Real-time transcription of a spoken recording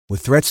With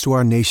threats to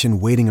our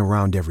nation waiting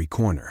around every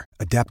corner,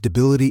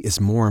 adaptability is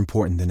more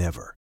important than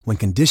ever. When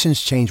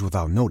conditions change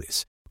without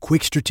notice,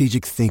 quick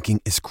strategic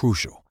thinking is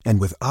crucial.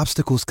 And with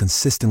obstacles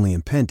consistently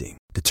impending,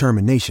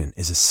 determination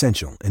is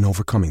essential in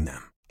overcoming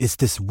them. It's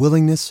this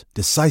willingness,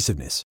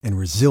 decisiveness, and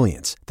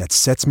resilience that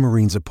sets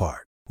Marines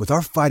apart. With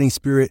our fighting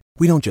spirit,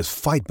 we don't just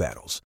fight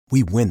battles,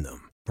 we win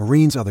them.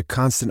 Marines are the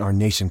constant our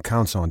nation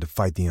counts on to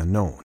fight the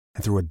unknown.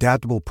 And through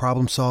adaptable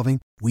problem solving,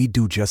 we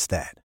do just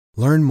that.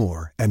 Learn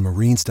more at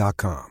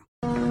marines.com.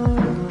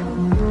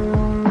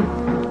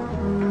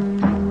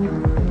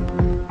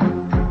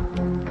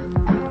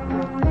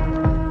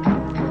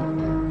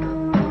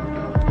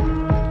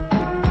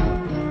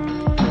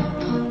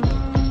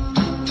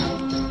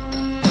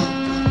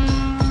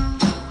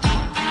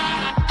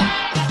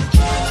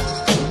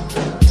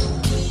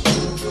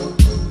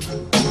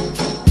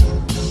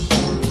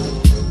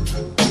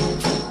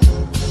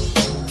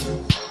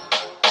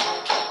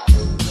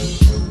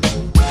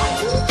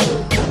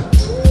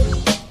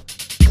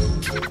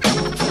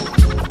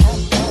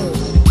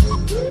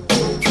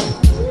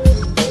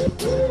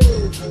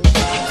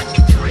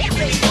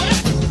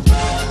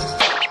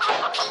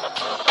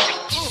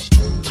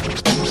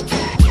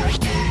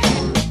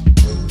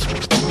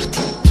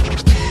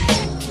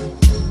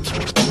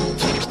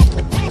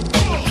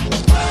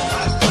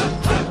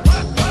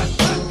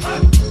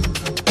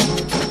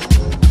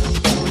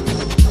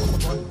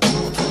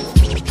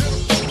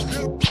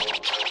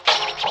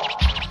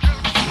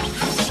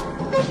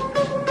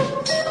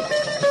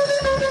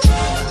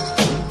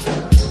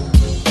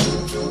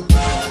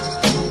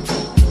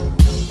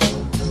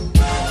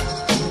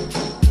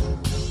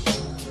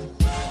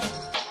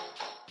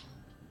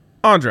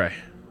 Andre,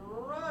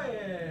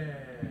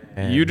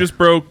 you just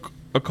broke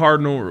a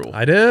cardinal rule.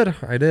 I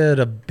did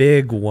a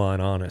big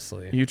one,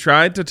 honestly. You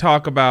tried to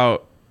talk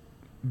about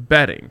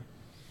betting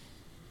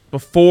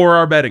before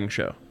our betting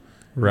show.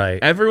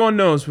 Right. Everyone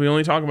knows we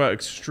only talk about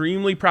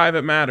extremely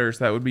private matters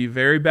that would be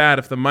very bad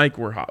if the mic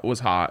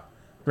was hot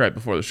right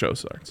before the show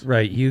starts.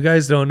 Right. You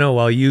guys don't know.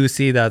 While you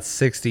see that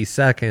 60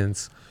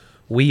 seconds,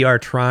 we are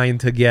trying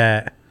to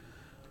get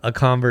a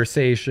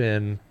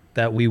conversation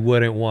that we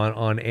wouldn't want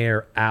on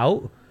air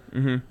out.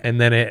 Mm-hmm. And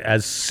then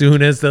as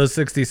soon as those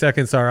 60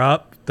 seconds are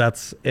up,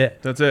 that's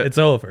it. That's it. It's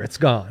over. It's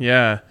gone.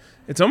 Yeah.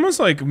 It's almost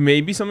like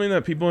maybe something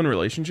that people in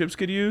relationships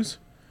could use.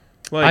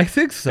 Like, I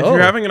think so. If you're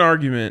having an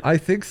argument, I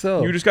think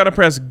so. You just got to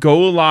press go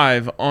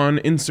live on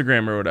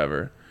Instagram or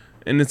whatever.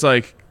 And it's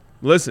like,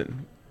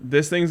 listen,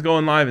 this thing's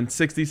going live in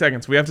 60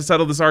 seconds. We have to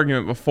settle this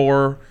argument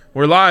before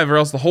we're live or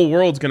else the whole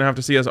world's going to have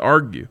to see us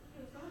argue.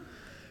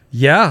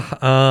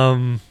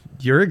 Yeah.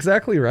 You're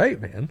exactly right,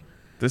 man.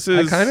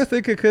 I kind of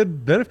think it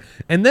could benefit.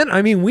 And then,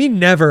 I mean, we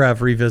never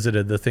have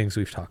revisited the things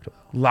we've talked about.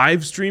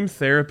 Live stream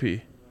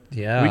therapy.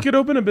 Yeah. We could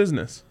open a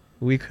business.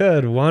 We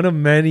could. One of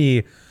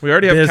many we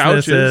already have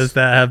businesses couches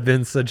that have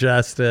been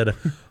suggested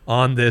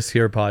on this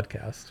here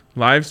podcast.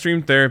 Live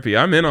stream therapy.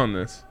 I'm in on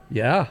this.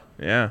 Yeah.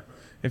 Yeah.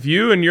 If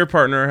you and your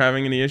partner are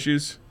having any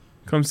issues,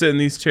 come sit in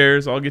these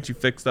chairs. I'll get you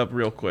fixed up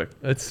real quick.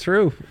 It's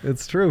true.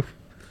 It's true.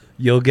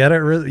 You'll get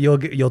it.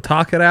 You'll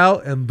talk it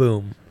out and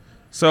boom.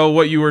 So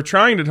what you were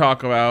trying to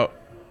talk about,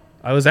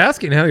 I was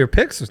asking how your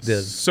picks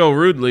did. So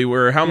rudely,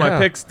 how my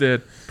picks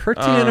did.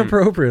 Pretty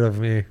inappropriate of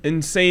me.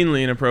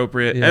 Insanely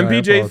inappropriate. Yeah,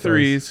 MPJ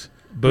threes.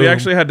 Boom. We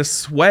actually had to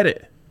sweat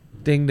it.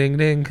 Ding, ding,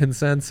 ding.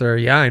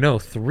 Consensor. Yeah, I know.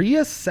 3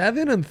 of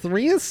 7 and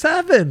 3 of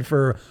 7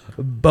 for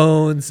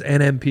Bones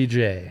and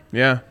MPJ.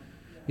 Yeah.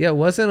 Yeah, it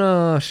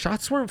wasn't.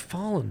 Shots weren't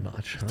falling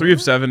much. Huh? 3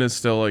 of 7 is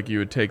still like you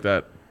would take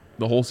that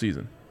the whole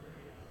season.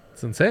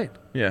 It's insane.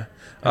 Yeah.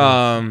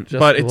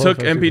 But it took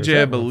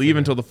MPJ, I believe,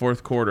 until the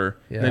fourth quarter.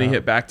 Yeah. Then he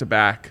hit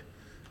back-to-back.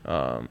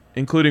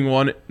 Including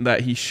one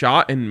that he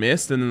shot and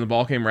missed, and then the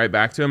ball came right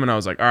back to him, and I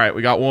was like, all right,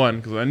 we got one,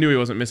 because I knew he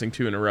wasn't missing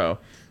 2 in a row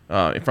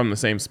from the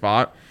same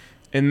spot.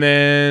 And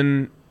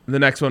then the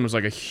next one was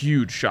like a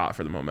huge shot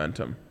for the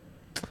momentum.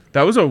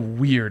 That was a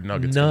weird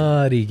Nuggets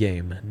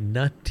game.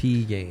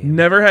 Nutty game.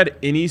 Never had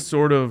any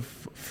sort of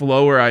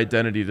flow or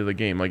identity to the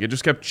game. Like, it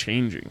just kept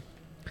changing.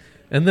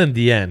 And then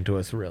the end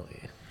was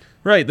really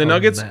right. The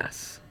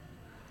Nuggets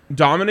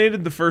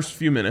dominated the first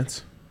few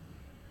minutes.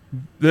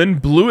 Then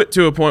blew it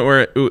to a point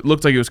where it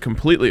looked like it was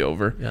completely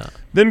over. Yeah.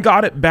 Then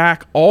got it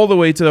back all the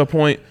way to the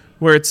point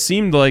where it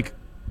seemed like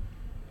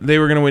they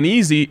were going to win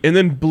easy, and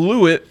then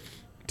blew it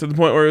to the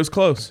point where it was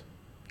close.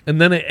 And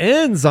then it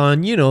ends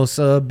on,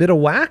 a bit of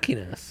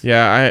wackiness.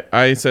 Yeah,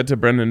 I said to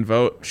Brendan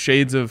Vogt,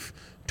 shades of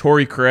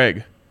Torrey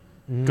Craig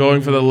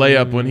going for the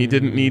layup when he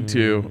didn't need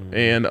to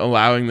and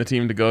allowing the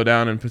team to go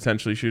down and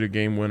potentially shoot a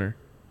game winner.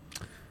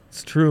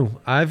 It's true.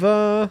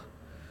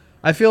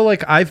 I feel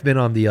like I've been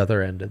on the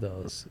other end of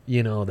those,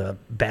 the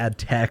bad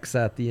texts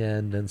at the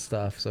end and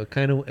stuff. So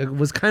it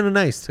was kind of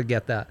nice to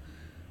get that.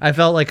 I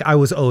felt like I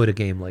was owed a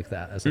game like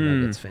that as a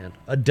Nuggets fan,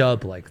 a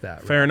dub like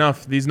that. Fair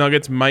enough. These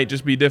Nuggets might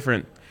just be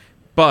different,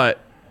 but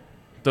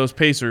those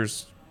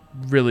Pacers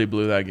really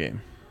blew that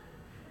game.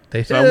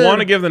 They so did. I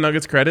want to give the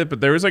Nuggets credit,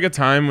 but there was like a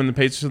time when the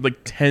Pacers had like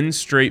 10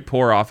 straight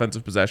poor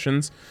offensive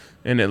possessions,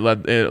 and it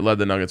led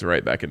the Nuggets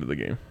right back into the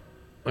game.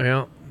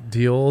 Yeah,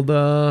 the old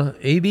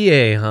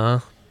ABA, huh?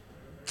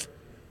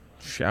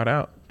 Shout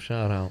out.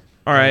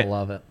 All right. I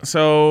love it.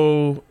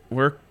 So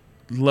we're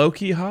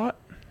low-key hot?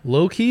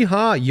 Low-key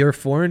hot. You're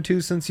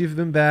 4-2 since you've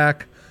been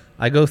back.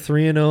 I go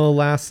 3-0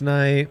 last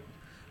night.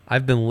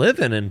 I've been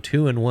living in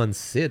 2-1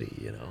 city,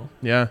 you know.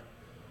 Yeah.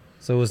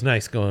 So it was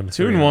nice going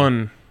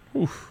 2-1.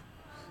 Oof.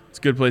 It's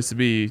a good place to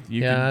be.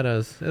 It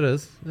is.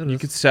 You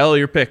could sell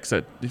your picks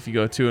if you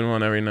go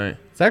 2-1 every night.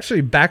 It's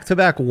actually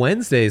back-to-back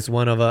Wednesdays.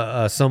 One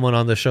of someone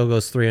on the show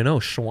goes 3-0.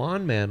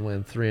 Schwan Man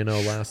went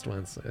 3-0 last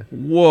Wednesday.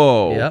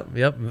 Whoa.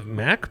 Yep.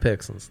 Mac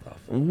picks and stuff.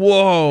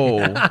 Whoa.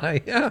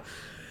 Yeah.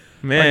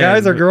 Man, our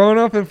guys are growing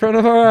up in front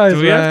of our eyes.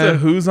 Do we have to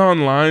who's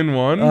on line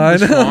one?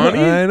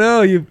 I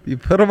know. You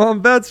put them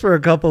on bets for a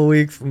couple of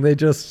weeks and they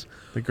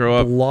grow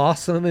up,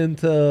 blossom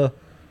into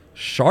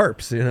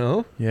sharps. You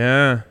know.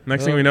 Yeah.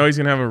 Next thing we know, he's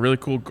gonna have a really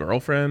cool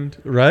girlfriend.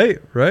 Right.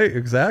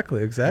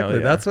 Exactly. Yeah.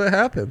 That's what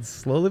happens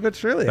slowly but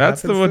surely.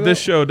 That's what this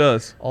show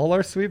does. All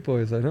our sweet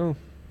boys. I know.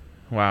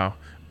 Wow.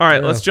 All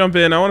right, let's jump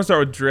in. I want to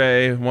start with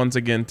Dre once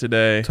again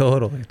today.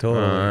 Totally.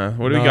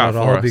 What do we got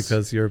for us?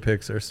 Because your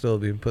picks are still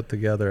being put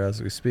together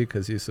as we speak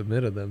because you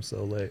submitted them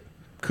so late.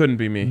 Couldn't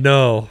be me.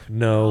 No,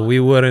 we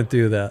wouldn't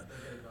do that.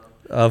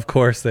 Of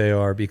course they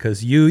are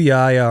because you,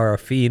 Yaya, are a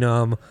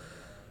phenom.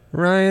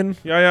 Ryan?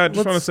 Yaya, I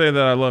just want to say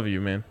that I love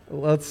you, man.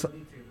 Let's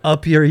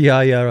up your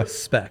Yaya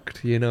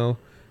respect, you know?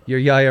 Your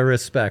Yaya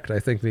respect, I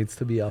think, needs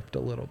to be upped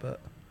a little bit.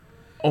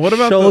 What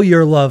about show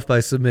your love by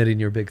submitting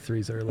your big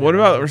threes early? What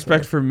about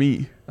respect for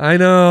me? I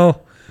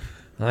know.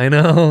 I'm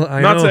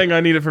not saying I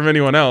need it from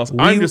anyone else.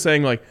 I'm just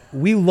saying, like,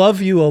 we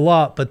love you a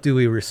lot, but do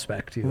we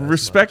respect you?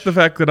 Respect the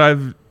fact that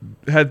I've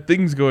had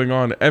things going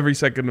on every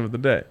second of the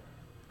day.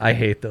 I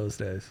hate those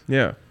days.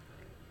 Yeah.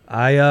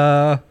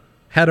 I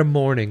had a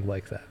morning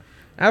like that.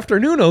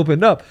 Afternoon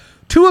opened up.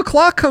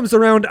 2:00 comes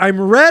around. I'm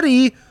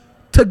ready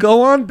to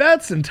go on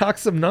bets and talk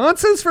some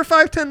nonsense for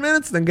 5-10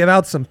 minutes, then give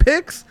out some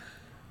picks.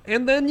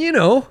 And then,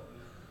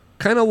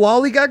 kind of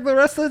lollygag the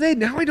rest of the day.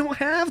 Now I don't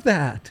have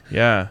that.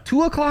 Yeah.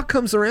 2:00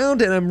 comes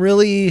around and I'm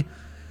really,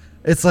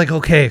 it's like,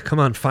 okay, come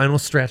on, final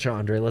stretch,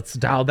 Andre. Let's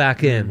dial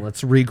back in.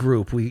 Let's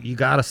regroup. You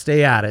got to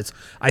stay at it.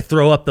 I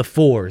throw up the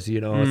fours,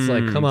 It's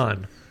like, come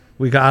on.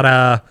 We got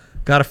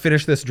to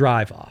finish this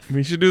drive off.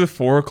 We should do the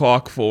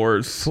 4:00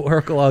 fours.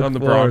 4:00 on the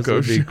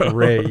Broncos would be show.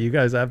 Great. You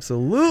guys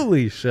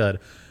absolutely should.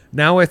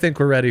 Now I think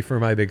we're ready for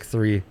my big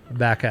three.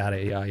 Back at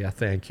it. Yeah,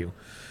 thank you.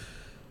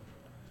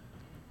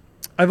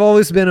 I've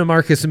always been a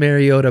Marcus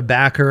Mariota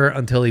backer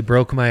until he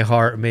broke my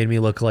heart, made me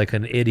look like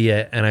an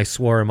idiot, and I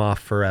swore him off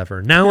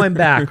forever. Now I'm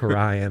back,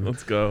 Ryan.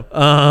 Let's go.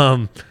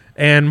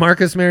 And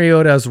Marcus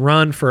Mariota has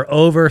run for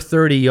over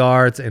 30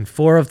 yards in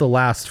 4 of the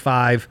last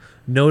 5,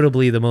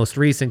 notably the most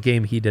recent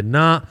game he did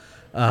not.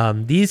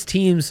 These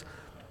teams,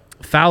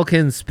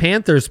 Falcons,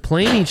 Panthers,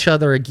 playing each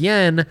other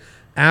again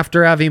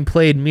after having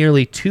played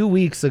merely 2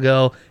 weeks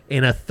ago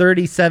in a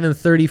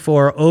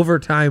 37-34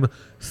 overtime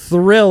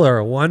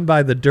thriller won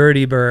by the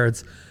Dirty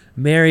Birds.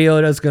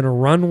 Mariota's going to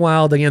run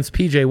wild against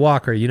PJ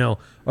Walker.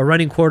 A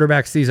running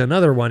quarterback sees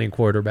another running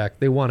quarterback.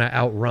 They want to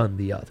outrun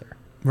the other.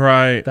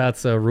 Right.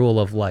 That's a rule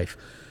of life.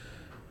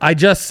 I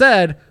just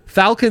said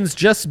Falcons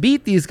just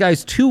beat these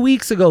guys 2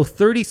 weeks ago,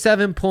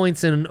 37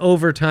 points in an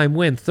overtime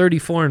win,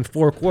 34 in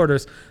 4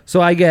 quarters.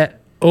 So I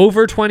get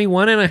over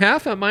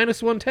 21.5 at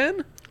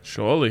 -110.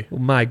 Surely.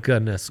 My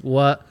goodness,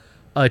 what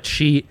a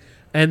cheat.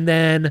 And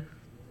then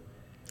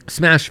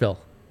Smashville.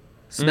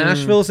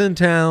 Smashville's in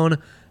town.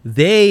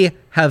 They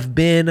have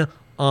been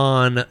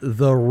on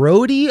the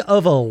roadie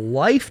of a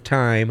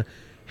lifetime.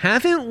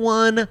 Haven't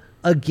won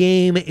a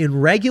game in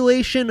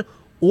regulation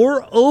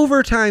or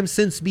overtime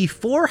since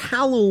before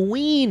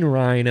Halloween,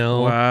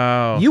 Rhino.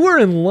 Wow. You were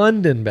in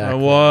London back then.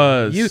 I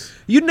was.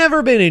 You'd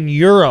never been in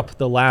Europe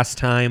the last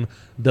time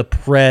the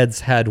Preds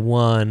had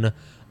won.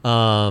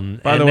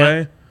 By the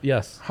way,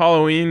 yes.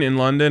 Halloween in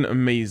London,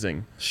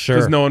 amazing. Sure.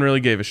 Because no one really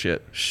gave a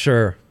shit.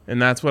 Sure.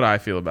 And that's what I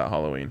feel about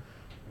Halloween.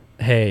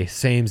 Hey,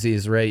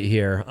 samesies right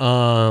here.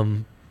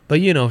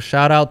 But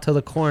shout out to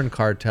the Corn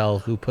Cartel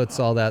who puts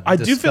all that. I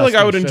do feel like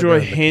I would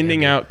enjoy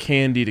handing out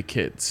candy to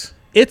kids.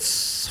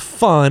 It's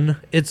fun.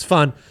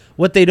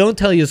 What they don't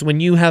tell you is when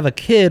you have a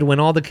kid, when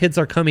all the kids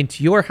are coming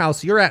to your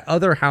house, you're at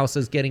other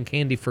houses getting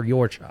candy for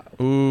your child.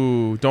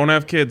 Ooh, don't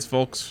have kids,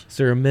 folks.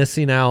 So you're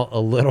missing out a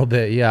little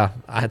bit. Yeah,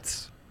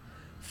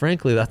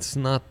 frankly, that's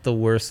not the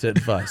worst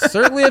advice.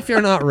 Certainly if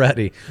you're not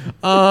ready.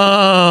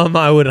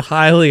 I would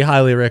highly,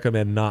 highly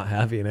recommend not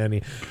having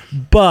any.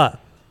 But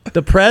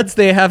the Preds,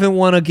 they haven't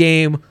won a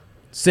game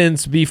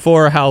since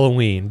before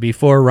Halloween,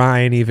 before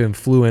Ryan even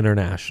flew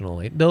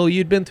internationally. No,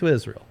 you'd been to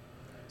Israel.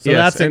 So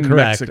yes, that's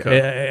incorrect.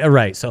 Mexico.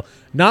 Right. So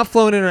not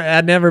flown in.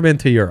 I'd never been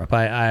to Europe.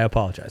 I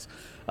apologize.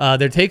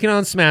 They're taking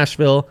on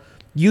Smashville.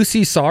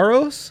 UC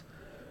Soros,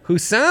 who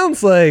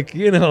sounds like,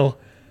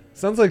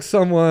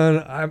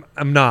 someone.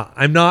 I'm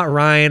not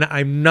Ryan.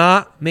 I'm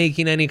not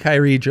making any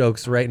Kyrie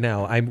jokes right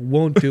now. I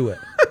won't do it.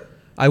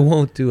 I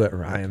won't do it,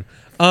 Ryan.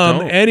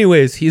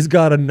 Anyways, he's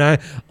got a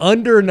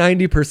under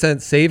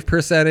 90% save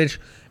percentage,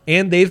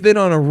 and they've been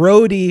on a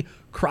roadie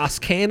across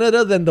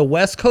Canada, then the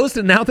West Coast,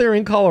 and now they're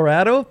in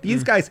Colorado.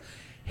 These guys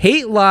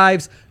hate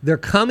lives. They're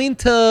coming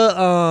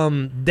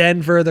to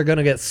Denver. They're going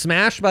to get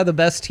smashed by the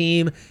best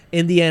team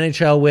in the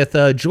NHL with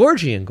a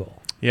Georgian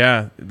goal.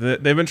 Yeah,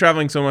 they've been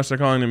traveling so much they're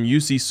calling him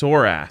UC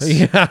Sorass.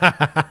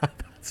 Yeah.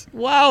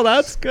 Wow,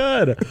 that's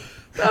good.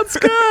 That's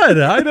good.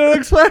 I didn't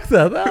expect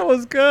that. That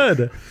was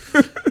good.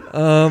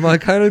 I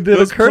kind of did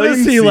a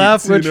courtesy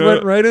laugh, which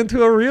went right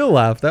into a real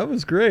laugh. That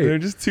was great. They're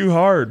just too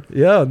hard.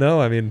 Yeah,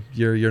 no, I mean,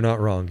 you're not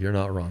wrong. You're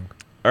not wrong.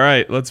 All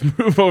right, let's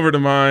move over to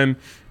mine.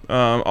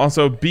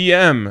 Also,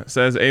 BM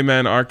says,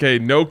 amen,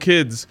 Arcade. No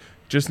kids.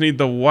 Just need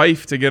the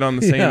wife to get on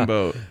the same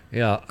boat.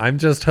 Yeah, I'm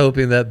just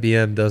hoping that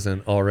BM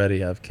doesn't already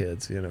have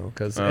kids,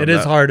 because it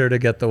is harder to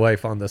get the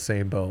wife on the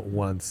same boat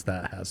once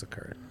that has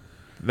occurred.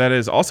 That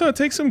is. Also, it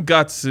takes some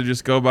guts to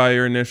just go by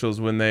your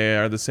initials when they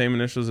are the same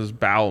initials as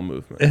bowel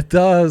movement. It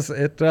does.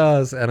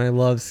 And I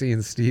love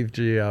seeing Steve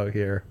G out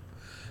here.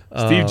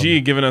 Steve G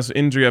giving us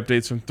injury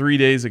updates from 3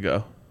 days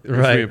ago.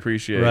 Right. We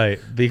appreciate. Right.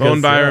 Because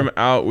Bone Byram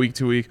out week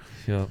to week.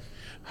 Yeah.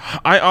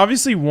 I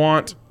obviously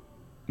want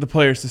the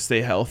players to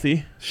stay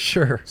healthy.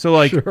 Sure.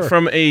 So,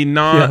 from a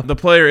the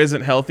player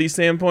isn't healthy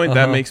standpoint,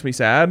 that makes me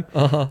sad.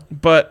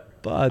 But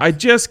I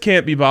just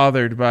can't be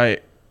bothered by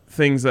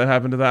things that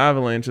happen to the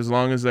Avalanche as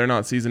long as they're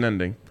not season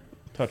ending.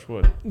 Touch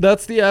wood.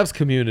 That's the Avs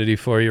community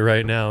for you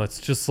right now. It's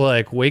just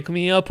like, wake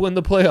me up when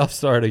the playoffs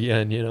start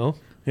again,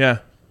 Yeah.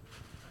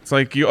 It's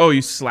like,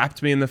 you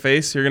slapped me in the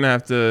face. You're going to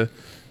have to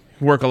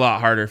work a lot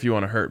harder if you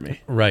want to hurt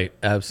me. Right.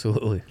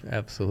 Absolutely.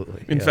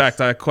 In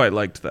fact, I quite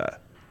liked that.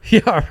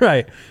 Yeah,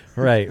 right.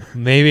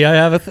 Maybe I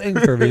have a thing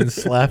for being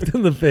slapped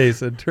in the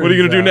face. What are you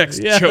going to do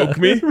next? Yeah, choke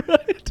me?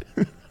 Right.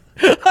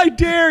 I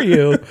dare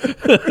you.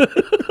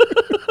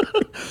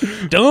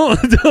 Don't.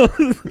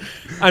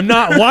 I'm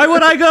not. Why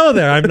would I go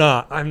there? I'm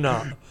not.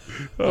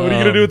 What are you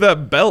going to do with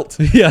that belt?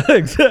 Yeah,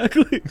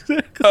 exactly.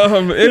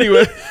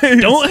 Anyway.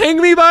 Don't hang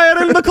me by it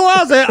in the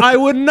closet. I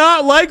would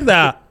not like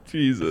that.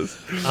 Jesus.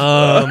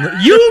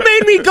 You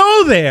made me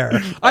go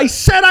there. I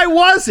said I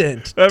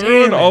wasn't.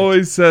 Everyone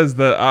always says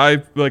that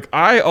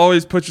I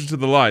always push it to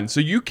the line. So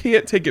you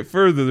can't take it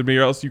further than me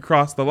or else you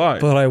cross the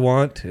line. But I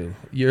want to.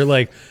 You're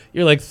like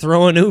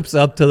throwing hoops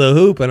up to the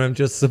hoop and I'm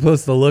just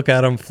supposed to look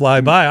at them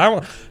fly by. I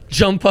want to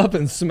jump up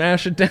and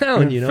smash it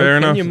down, Fair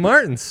enough. Kenyon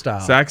Martin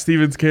style. Zach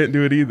Stevens can't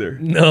do it either.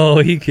 No,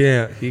 he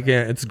can't.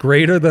 It's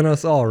greater than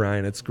us all,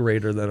 Ryan. It's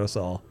greater than us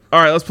all. All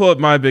right, let's pull up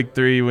my big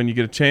three when you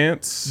get a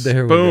chance.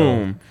 There we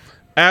Boom. go.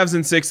 Avs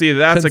in 60.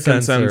 That's a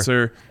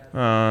consensor.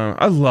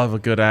 I love a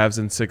good Avs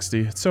in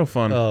 60. It's so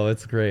fun. Oh,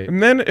 it's great.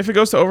 And then if it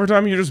goes to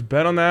overtime, you just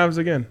bet on the Avs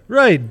again.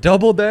 Right.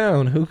 Double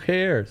down. Who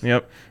cares?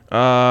 Yep.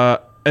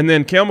 And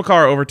then Cale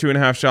Makar over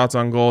 2.5 shots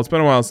on goal. It's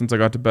been a while since I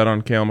got to bet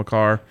on Cale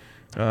Makar.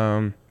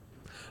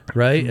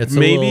 Right. It's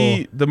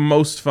maybe the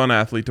most fun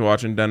athlete to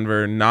watch in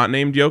Denver, not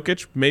named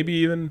Jokic. Maybe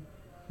even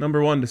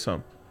number one to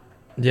some.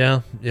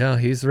 Yeah,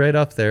 he's right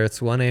up there. It's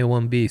 1A,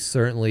 1B,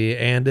 certainly.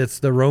 And it's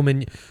the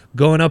Roman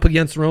going up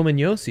against Roman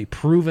Josi,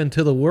 proven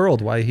to the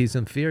world why he's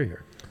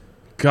inferior.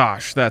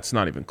 Gosh, that's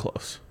not even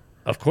close.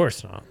 Of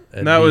course not.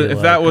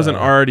 That wasn't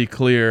already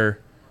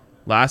clear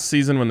last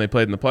season when they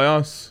played in the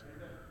playoffs.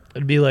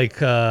 It'd be like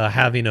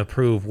having to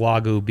prove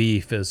Wagyu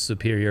beef is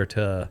superior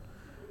to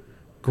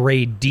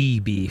grade D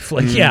beef.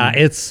 Yeah,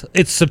 it's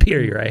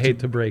superior. I hate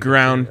to break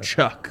Ground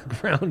chuck.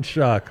 Ground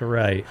chuck,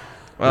 right.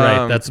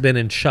 Right, that's been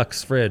in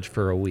Chuck's fridge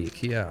for a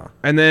week, yeah.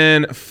 And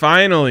then,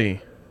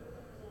 finally,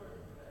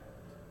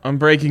 I'm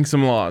breaking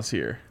some laws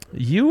here.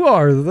 You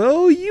are,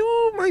 though.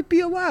 You might be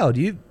allowed.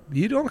 You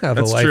don't have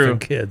That's a wife true. and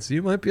kids.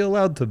 You might be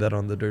allowed to bet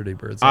on the Dirty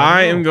Birds.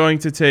 I am going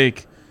to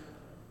take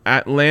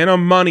Atlanta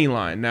money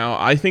line. Now,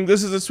 I think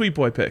this is a sweet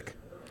boy pick.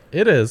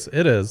 It is.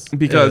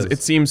 Because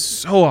it seems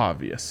so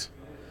obvious.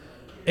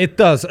 It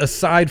does,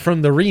 aside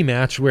from the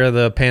rematch where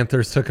the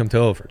Panthers took him to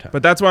overtime.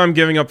 But that's why I'm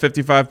giving up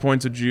 55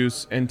 points of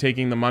juice and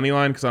taking the money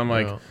line, because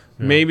I'm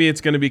maybe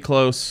it's going to be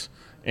close,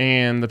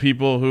 and the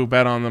people who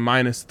bet on the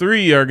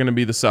 -3 are going to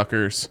be the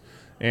suckers,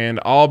 and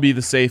I'll be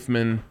the safe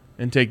man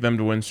and take them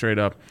to win straight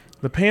up.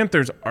 The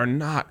Panthers are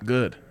not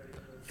good.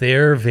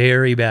 They're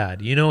very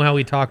bad. You know how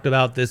we talked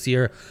about this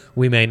year,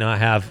 we may not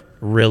have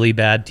really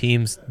bad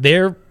teams.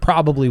 They're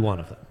probably one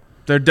of them.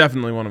 They're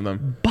definitely one of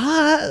them.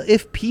 But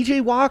if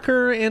PJ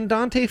Walker and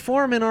Dante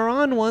Foreman are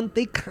on one,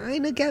 they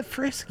kind of get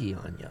frisky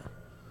on you.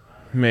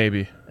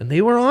 Maybe. And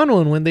they were on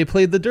one when they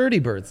played the Dirty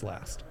Birds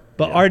last.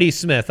 But Artie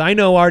Smith, I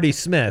know Artie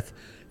Smith.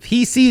 If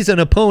he sees an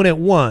opponent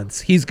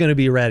once, he's going to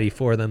be ready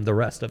for them the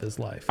rest of his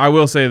life. I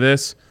will say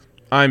this.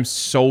 I'm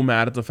so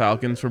mad at the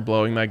Falcons for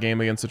blowing that game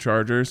against the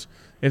Chargers.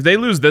 If they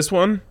lose this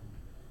one,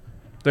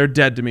 they're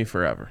dead to me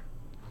forever.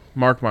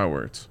 Mark my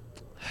words.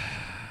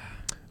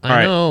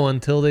 I know,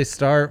 until they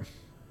start,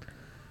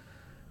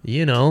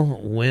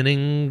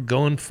 winning,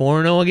 going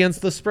 4-0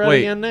 against the spread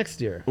again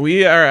next year.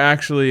 We are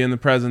actually in the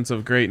presence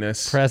of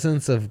greatness.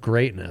 Presence of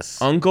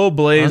greatness. Uncle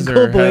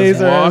Blazer has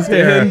walked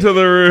into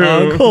the room.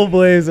 Uncle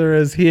Blazer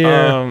is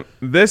here.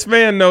 This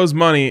man knows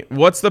money.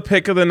 What's the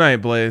pick of the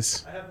night,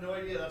 Blaze? I have no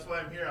idea. That's why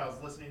I'm here. I was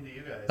listening to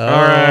you guys.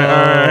 All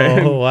right.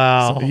 Oh,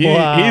 wow. So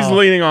he's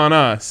leaning on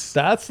us.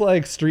 That's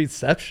like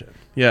streetception.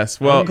 Yes.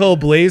 Well, Uncle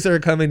Blazer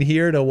coming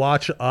here to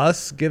watch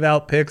us give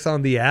out picks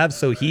on the Avs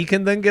so he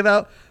can then give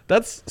out.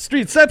 That's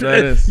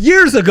streetception.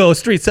 Years ago,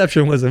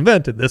 streetception was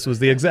invented. This was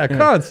the exact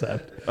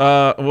concept.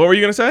 What were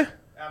you going to say?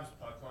 Avs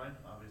puck line,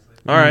 obviously.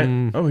 All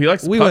right. Oh, he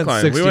likes the puck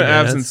line. We went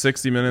Avs in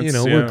 60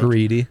 minutes. We're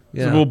greedy.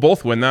 Yeah. So we'll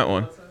both win that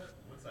one. What's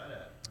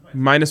that at?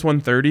 Minus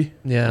 130.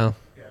 Yeah.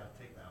 Yeah,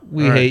 take that one.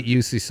 We hate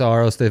UC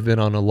Soros. They've been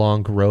on a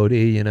long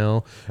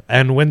roadie,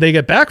 And when they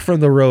get back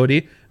from the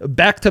roadie,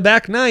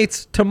 back-to-back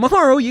nights,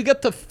 tomorrow you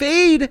get to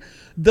fade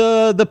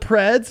the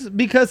Preds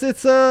because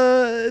it's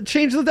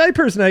change the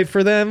diapers night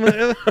for them.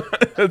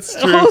 That's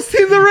true.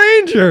 Hosting the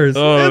Rangers.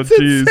 Oh, it's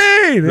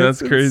insane.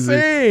 That's crazy.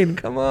 Insane.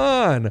 Come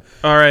on.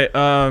 All right.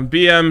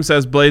 BM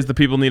says Blaze, the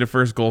people need a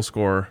first goal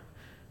scorer.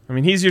 I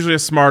mean, he's usually a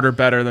smarter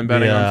better than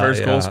betting on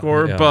first goal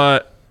scorer,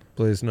 but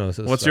Blaze knows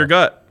his what's stuff. your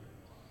gut?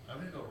 I'm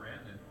going to go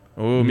Rantanen.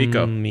 Oh,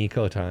 Mikko.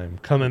 Mikko time.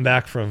 Coming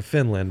back from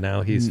Finland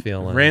now, he's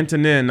feeling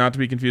Rantanen, not to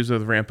be confused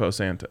with Rambo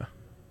Santa.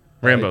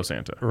 Rambo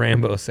Santa.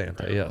 Rambo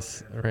Santa,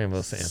 yes.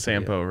 Rambo Santa.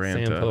 Sampo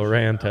Ranta. Sampo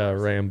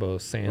Ranta, Rambo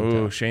Santa.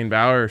 Oh, Shane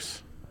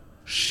Bowers.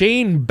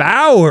 Shane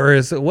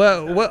Bowers.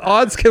 What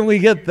odds can we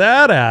get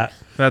that at?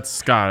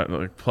 That's got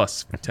like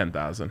plus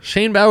 10,000.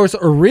 Shane Bowers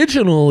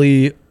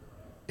originally,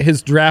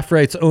 his draft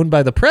rights owned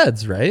by the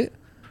Preds, right?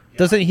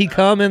 Doesn't he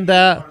come in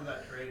that?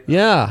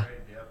 Yeah.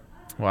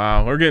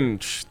 Wow, we're getting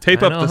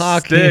tape up the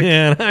hockey, stick.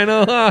 Man. I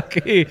know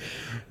hockey.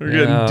 We're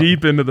getting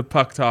deep into the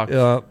puck talk.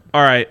 Yeah.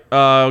 All right,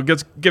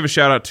 let's give a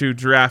shout out to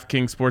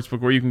DraftKings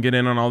Sportsbook, where you can get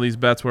in on all these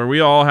bets, where we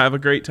all have a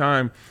great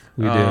time.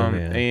 We do,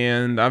 man.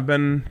 And I've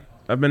been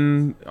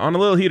on a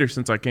little heater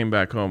since I came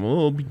back home. A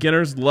little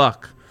beginner's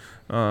luck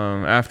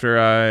after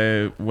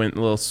I went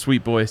a little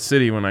sweet boy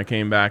city when I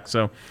came back.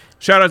 So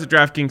shout out to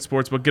DraftKings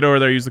Sportsbook. Get over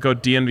there, use the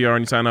code DNVR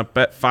when you sign up.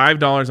 Bet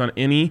 $5 on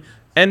any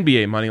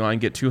NBA money line,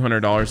 get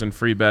 $200 in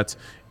free bets.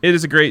 It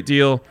is a great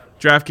deal.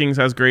 DraftKings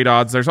has great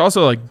odds. There's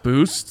also like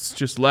boosts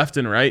just left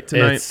and right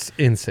tonight. It's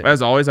insane.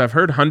 As always, I've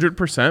heard 100%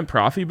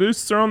 Profi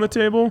boosts are on the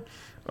table.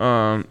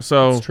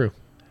 So It's true.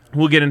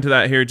 We'll get into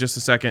that here in just a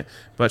second.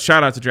 But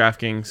shout out to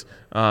DraftKings.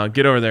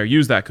 Get over there.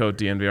 Use that code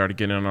DNVR to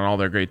get in on all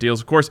their great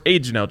deals. Of course,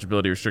 age and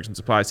eligibility restrictions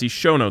apply. See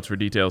show notes for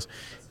details.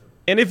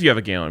 And if you have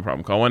a gambling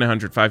problem, call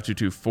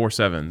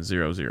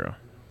 1-800-522-4700.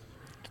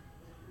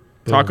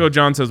 Taco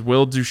John says,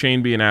 will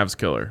Duchesne be an Avs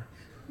killer?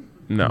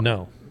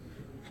 No.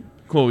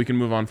 Cool, we can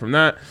move on from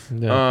that.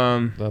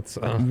 Yeah, that's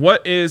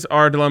what is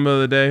our dilemma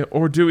of the day,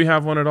 or do we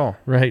have one at all?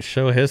 right.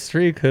 Show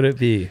history. Could it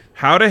be?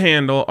 How to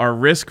handle our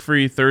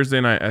risk-free Thursday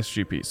night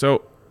SGP.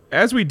 So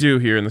as we do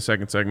here in the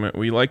second segment,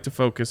 we like to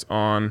focus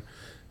on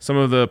some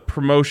of the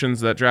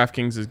promotions that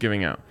DraftKings is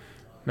giving out.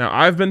 Now,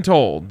 I've been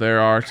told there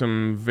are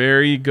some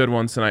very good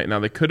ones tonight. Now,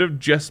 they could have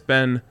just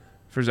been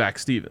for Zach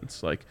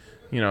Stevens. Like,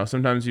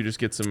 sometimes you just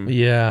get some.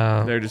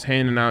 Yeah. They're just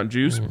handing out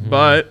juice.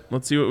 But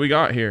let's see what we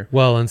got here.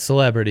 Well, and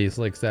celebrities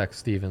like Zach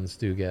Stevens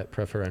do get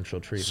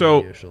preferential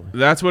treatment usually.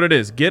 That's what it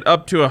is. Get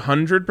up to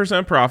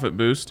 100% profit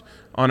boost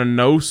on a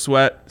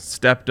no-sweat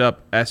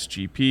stepped-up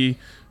SGP,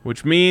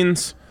 which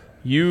means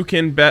you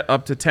can bet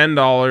up to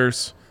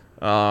 $10,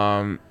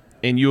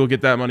 and you will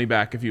get that money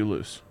back if you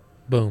lose.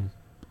 Boom.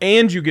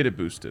 And you get it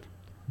boosted.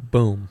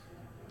 Boom.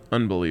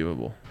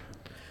 Unbelievable.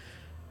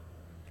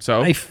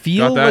 So I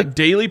feel got that like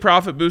daily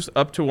profit boost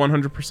up to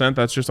 100%.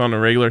 That's just on a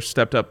regular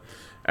stepped-up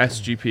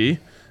SGP.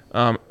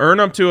 Earn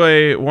up to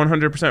a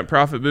 100%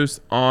 profit boost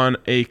on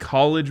a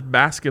college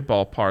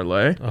basketball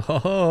parlay.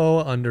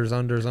 Oh, unders.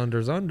 Up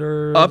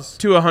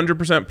to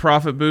 100%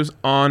 profit boost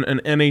on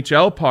an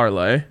NHL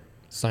parlay.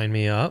 Sign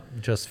me up.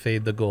 Just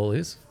fade the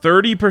goalies.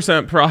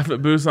 30%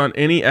 profit boost on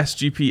any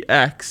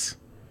SGPX.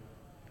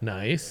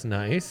 Nice.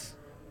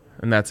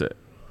 And that's it.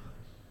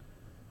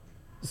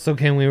 So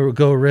can we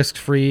go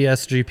risk-free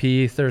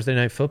SGP Thursday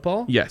Night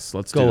Football? Yes,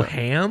 let's go do that.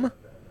 ham.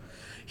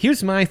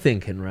 Here's my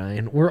thinking,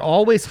 Ryan. We're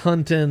always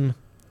hunting.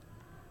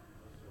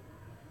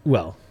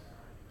 Well,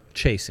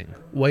 chasing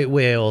white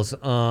whales.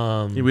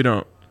 Yeah, we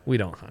don't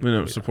hunt. We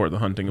don't support the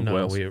hunting of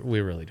whales.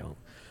 We really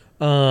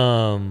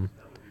don't.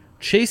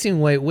 Chasing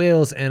white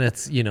whales, and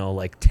it's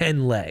like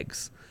 10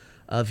 legs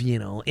of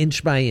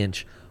inch by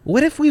inch.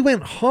 What if we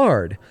went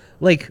hard?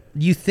 Like,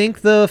 you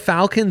think the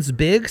Falcons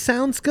big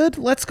sounds good?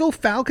 Let's go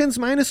Falcons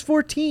minus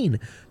 14.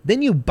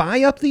 Then you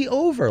buy up the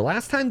over.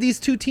 Last time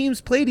these two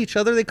teams played each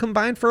other, they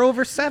combined for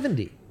over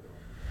 70.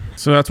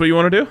 So that's what you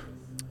want to do?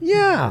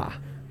 Yeah.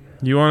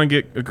 You want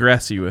to get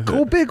aggressive with it.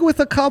 Go big with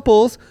the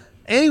couples.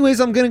 Anyways,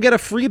 I'm going to get a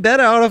free bet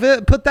out of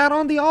it. Put that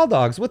on the All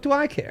Dogs. What do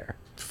I care?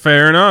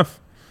 Fair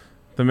enough.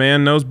 The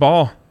man knows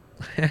ball.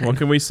 What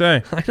can we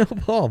say? I know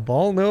ball.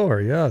 Ball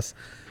knower, yes.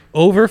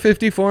 Over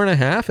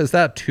 54.5? Is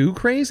that too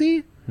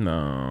crazy?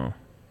 No.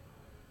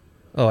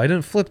 Oh, I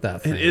didn't flip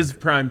that thing. It is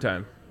prime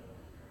time.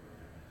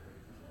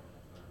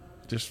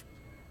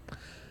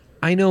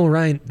 I know,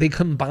 Ryan. They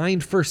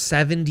combined for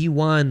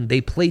 71.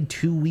 They played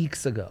 2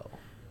 weeks ago.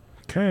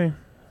 Okay.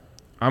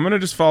 I'm gonna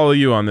just follow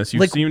you on this. You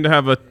Like, seem to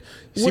have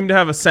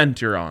a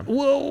scent you're on.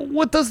 Well,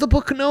 what does the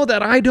book know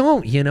that I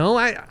don't? You know,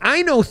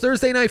 I know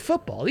Thursday Night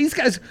Football. These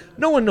guys,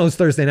 no one knows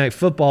Thursday Night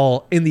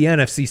Football in the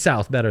NFC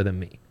South better than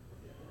me.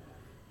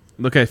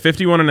 Okay,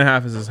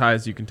 51.5 is as high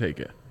as you can take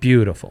it.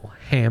 Beautiful.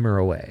 Hammer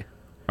away.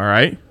 All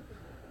right.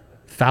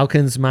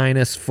 Falcons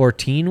minus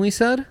 14, we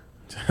said?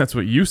 That's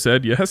what you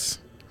said, yes.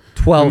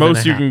 12 The most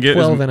and a you half. can get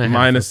 12 is and a half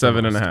minus is the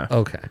 7.5. most.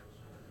 Okay.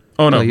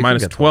 Oh, no, you can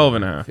minus get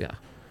 12.5. Yeah.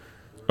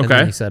 And Okay.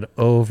 then he said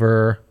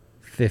over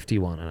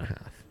 51.5.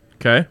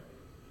 Okay.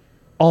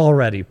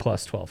 Already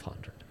plus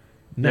 1,200.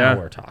 Now Yeah.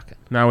 we're talking.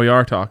 Now we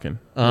are talking.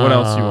 What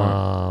else you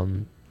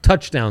want?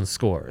 Touchdown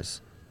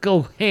scores.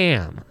 Go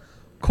ham.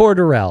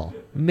 Cordarrelle.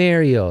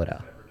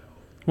 Mariota.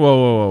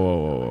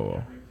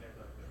 Whoa.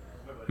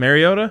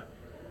 Mariota?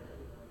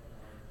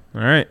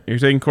 All right. You're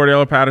taking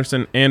Cordell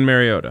Patterson and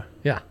Mariota.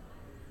 Yeah.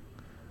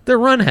 They're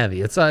run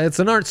heavy. It's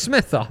an Art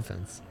Smith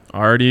offense.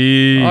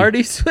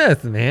 Artie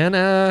Smith,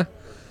 man.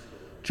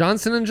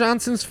 Johnson &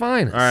 Johnson's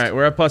finest. All right.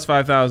 We're at plus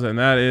 5,000.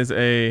 That is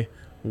a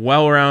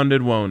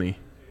well-rounded Woney.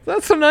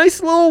 That's a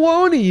nice little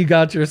woney you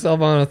got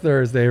yourself on a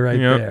Thursday right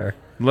Yep. there.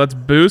 Let's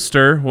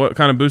booster. What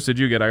kind of boost did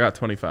you get? I got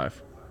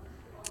 25.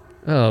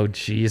 Oh,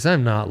 geez.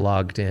 I'm not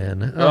logged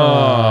in. Oh,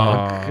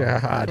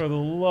 God. For the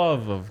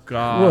love of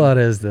God. What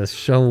is this?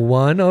 Show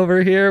 1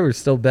 over here? We're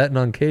still betting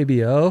on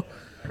KBO.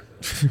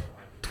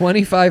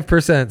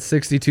 25%,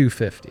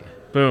 62.50.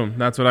 Boom.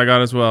 That's what I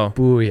got as well.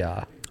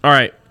 Booyah. All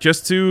right.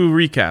 Just to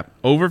recap,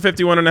 over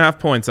 51.5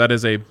 points. That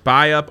is a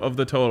buy up of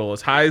the total,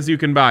 as high as you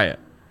can buy it.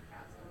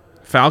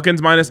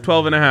 Falcons minus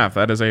 12.5.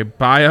 That is a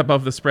buy up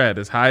of the spread,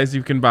 as high as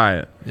you can buy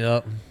it.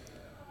 Yep.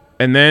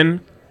 And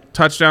then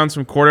touchdowns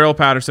from Cordell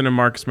Patterson and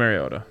Marcus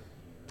Mariota.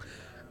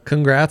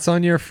 Congrats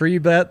on your free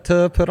bet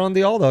to put on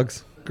the All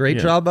Dogs. Great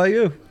Yeah. job by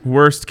you.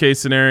 Worst case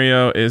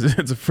scenario is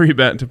it's a free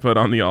bet to put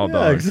on the All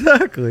Dogs.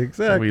 Exactly.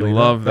 We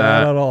love Not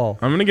that. bad at all.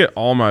 I'm going to get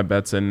all my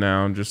bets in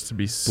now just to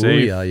be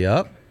safe. Booyah,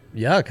 yep.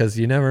 Yeah, because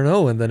you never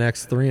know when the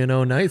next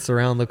 3-0 night's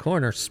around the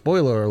corner.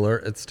 Spoiler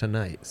alert, it's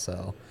tonight,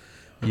 so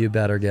you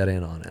better get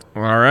in on it.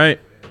 All right.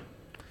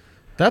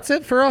 That's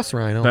it for us,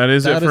 Rhino. That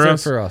is it It for for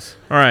us. us.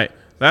 All right.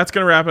 That's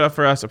going to wrap it up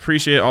for us.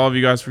 Appreciate all of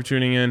you guys for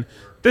tuning in.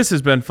 This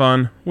has been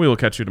fun. We will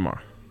catch you tomorrow.